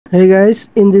Hey guys,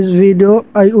 in this video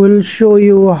I will show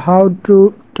you how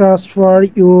to transfer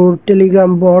your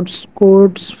Telegram bots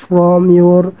codes from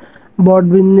your bot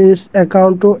business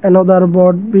account to another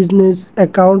bot business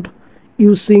account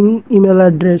using email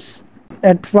address.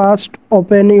 At first,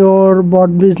 open your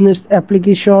bot business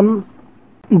application,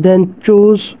 then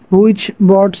choose which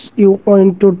bots you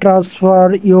want to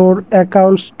transfer your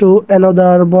accounts to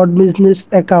another bot business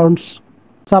accounts.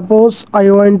 Suppose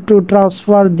I want to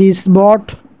transfer this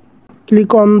bot.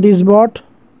 Click on this bot,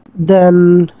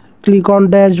 then click on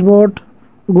dashboard,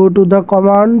 go to the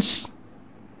commands,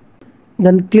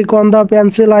 then click on the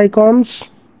pencil icons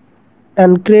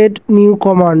and create new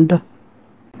command.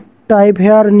 Type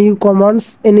here new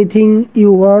commands, anything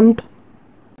you want,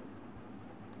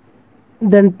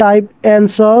 then type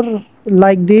answer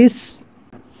like this.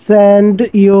 Send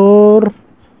your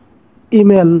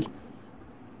email,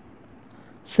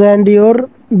 send your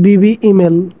BB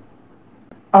email.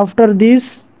 After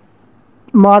this,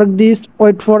 mark this,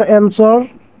 wait for answer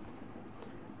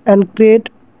and create,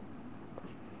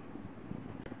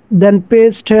 then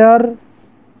paste here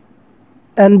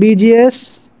and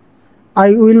BGS.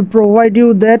 I will provide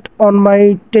you that on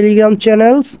my Telegram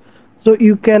channels so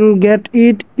you can get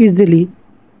it easily.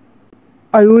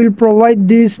 I will provide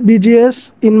this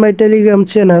BGS in my Telegram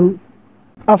channel.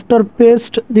 After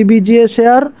paste the BGS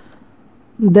here,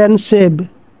 then save.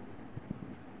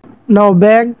 Now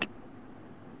back,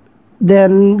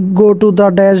 then go to the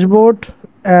dashboard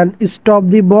and stop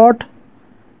the bot,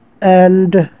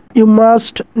 and you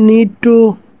must need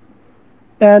to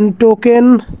add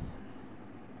token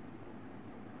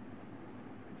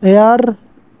here.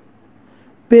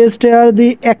 Paste here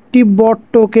the active bot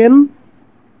token,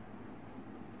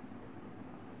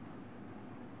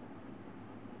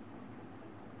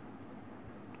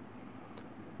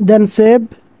 then save,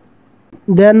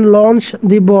 then launch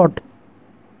the bot.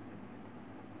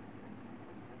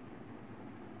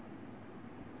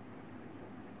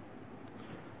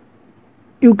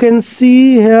 You can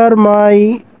see here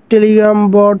my Telegram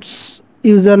bots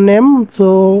username.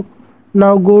 So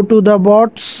now go to the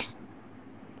bots,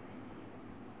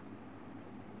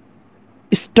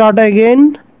 start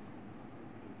again,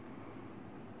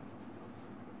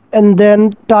 and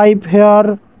then type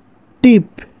here tip.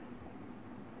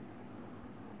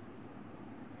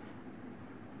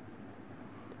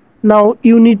 Now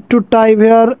you need to type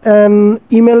here an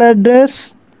email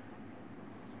address.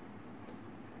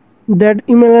 That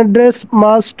email address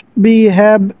must be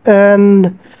have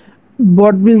an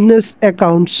bot business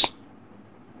accounts.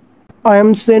 I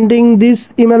am sending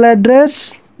this email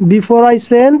address. Before I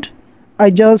send,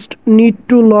 I just need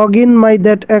to log in my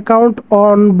that account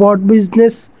on bot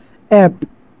business app.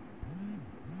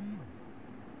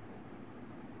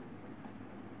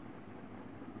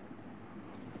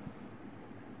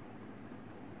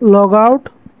 Log out,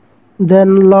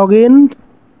 then log in,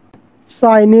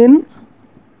 sign in.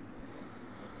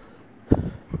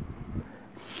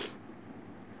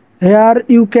 Here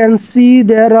you can see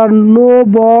there are no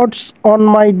bots on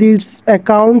my these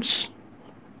accounts.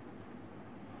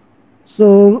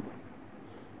 So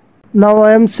now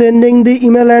I am sending the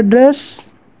email address,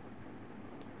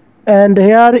 and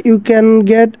here you can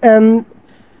get an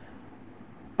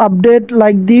update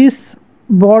like this: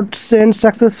 bot sent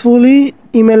successfully,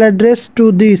 email address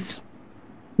to this.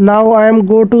 Now I am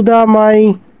go to the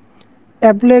my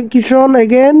application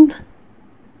again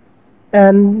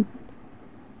and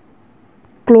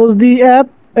close the app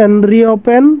and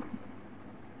reopen.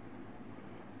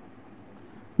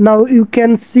 Now you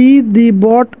can see the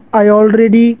bot I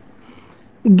already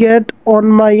get on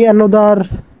my another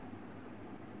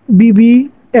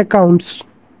BB accounts.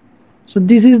 So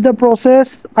this is the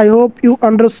process. I hope you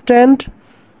understand.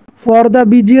 For the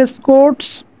BGS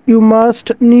codes, you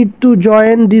must need to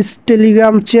join this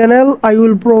Telegram channel. I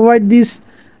will provide this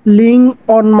link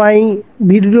on my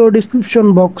video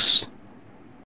description box.